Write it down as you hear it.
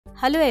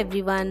Hello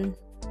everyone,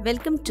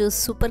 welcome to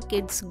Super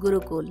Kids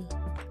Gurukul.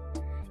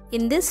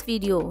 In this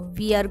video,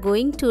 we are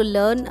going to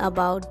learn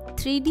about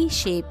 3D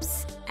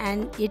shapes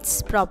and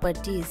its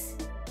properties.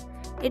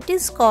 It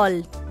is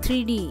called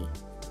 3D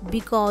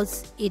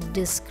because it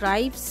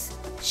describes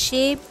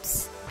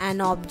shapes and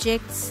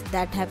objects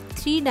that have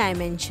 3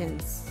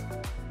 dimensions,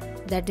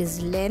 that is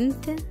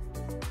length,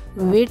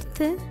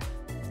 width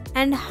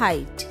and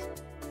height.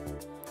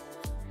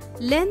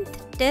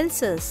 Length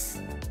tells us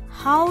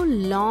how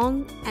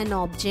long an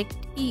object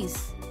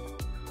is.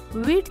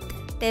 Width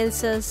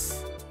tells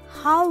us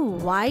how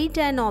wide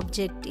an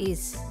object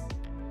is.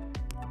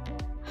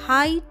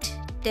 Height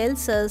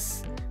tells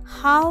us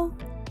how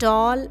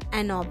tall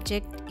an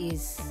object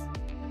is.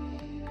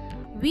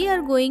 We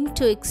are going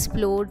to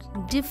explore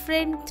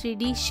different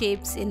 3D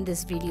shapes in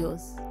this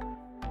videos.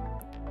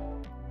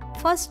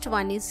 First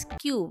one is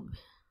cube.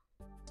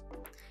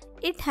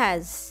 It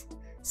has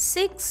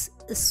 6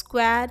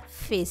 square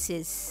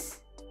faces.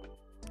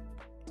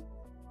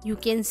 You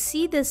can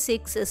see the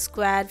 6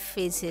 square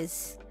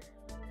faces.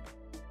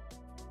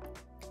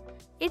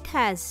 It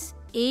has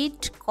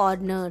 8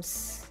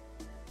 corners,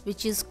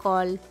 which is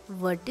called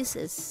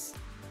vertices.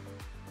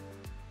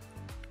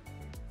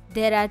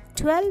 There are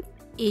 12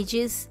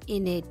 edges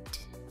in it.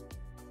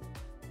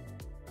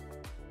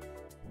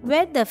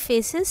 Where the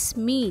faces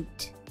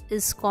meet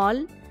is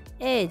called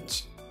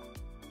edge.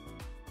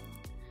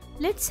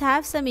 Let's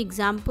have some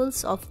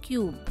examples of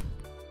cube.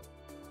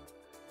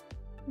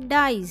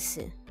 Dice,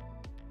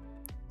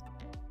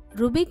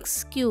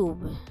 Rubik's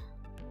cube,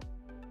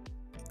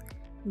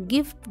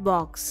 gift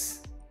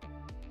box,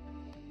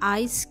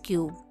 ice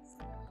cube.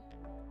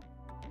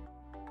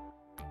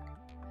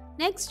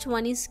 Next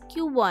one is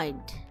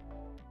cuboid.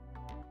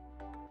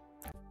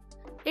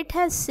 It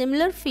has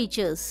similar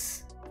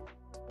features,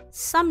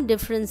 some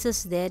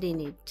differences there in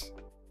it.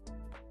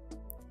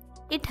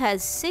 It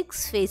has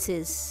 6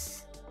 faces.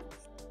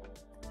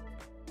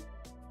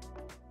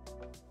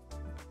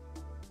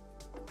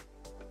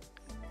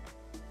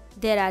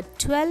 There are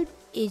 12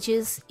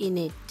 edges in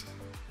it.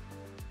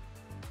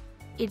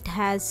 It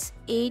has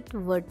 8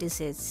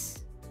 vertices.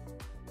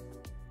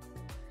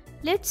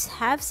 Let's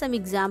have some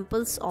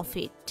examples of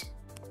it.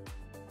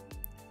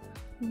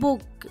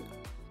 Book,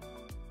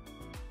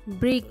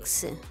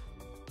 bricks,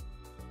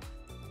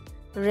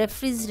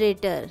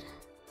 refrigerator,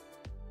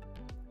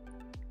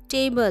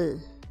 table,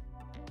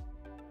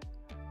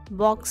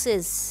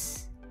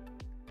 boxes,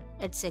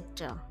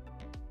 etc.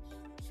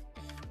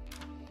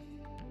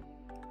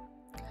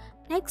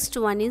 Next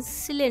one is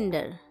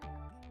cylinder.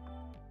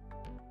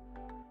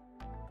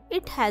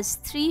 It has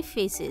 3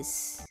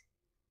 faces,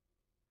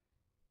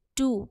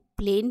 2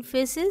 plain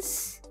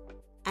faces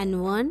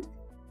and 1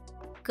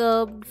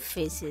 curved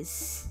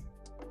faces,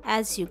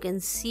 as you can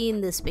see in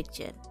this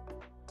picture.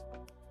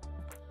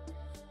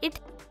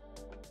 It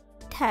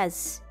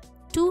has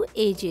 2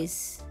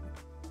 edges.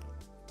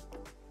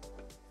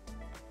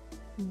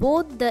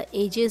 Both the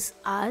edges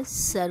are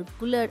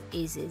circular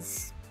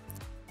edges.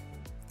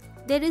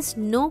 There is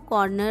no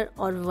corner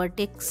or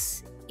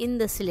vertex in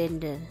the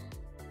cylinder.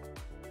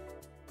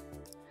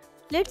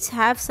 Let's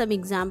have some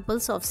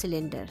examples of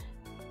cylinder.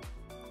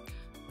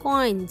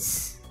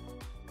 Coins,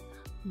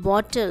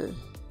 bottle,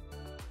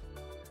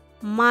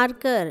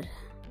 marker,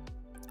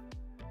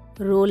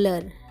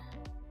 roller,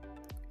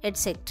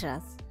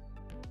 etc.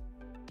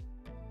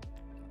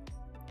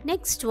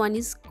 Next one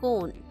is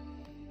cone.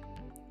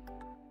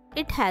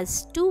 It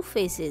has 2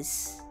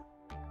 faces,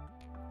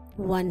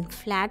 1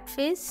 flat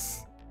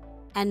face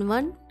and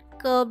 1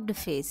 curved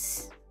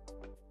face.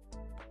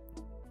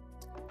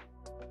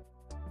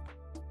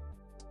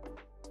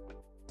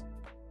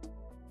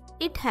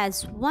 It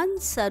has 1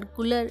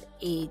 circular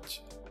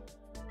edge.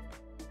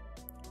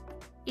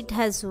 It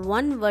has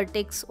 1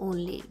 vertex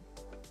only.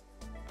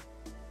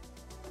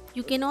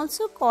 You can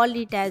also call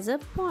it as a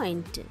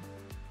point.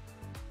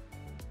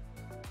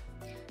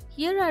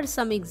 Here are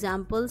some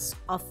examples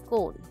of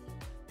cone.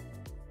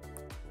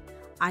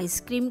 Ice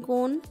cream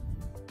cone,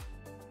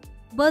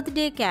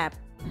 birthday cap,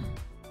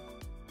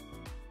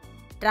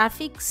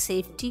 traffic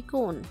safety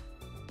cone,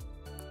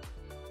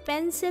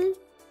 pencil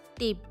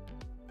tip.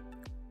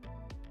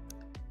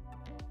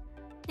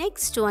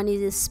 Next one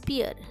is a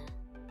sphere.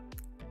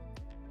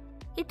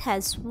 It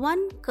has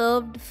 1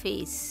 curved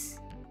face.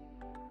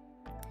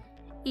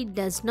 It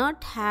does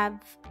not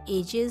have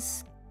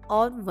edges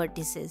or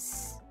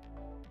vertices.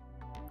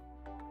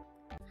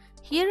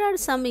 Here are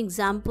some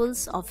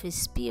examples of a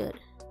sphere.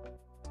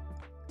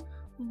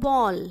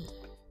 Ball,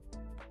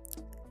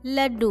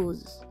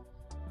 laddus,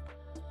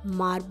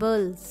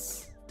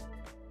 marbles,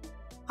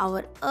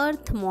 our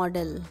earth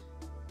model,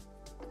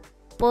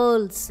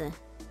 pearls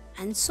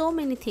and so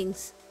many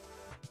things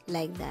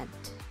like that.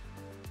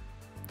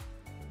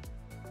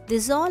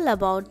 This is all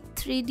about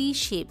 3D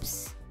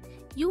shapes.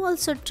 You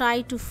also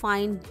try to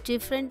find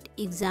different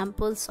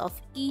examples of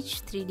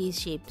each 3D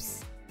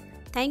shapes.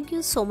 Thank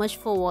you so much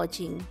for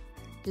watching.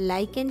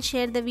 Like and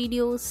share the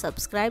video,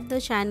 subscribe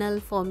the channel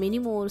for many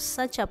more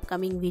such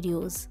upcoming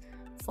videos.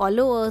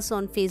 follow us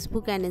on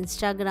Facebook and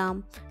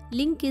Instagram.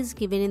 Link is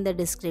given in the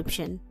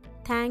description.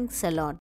 Thanks a lot.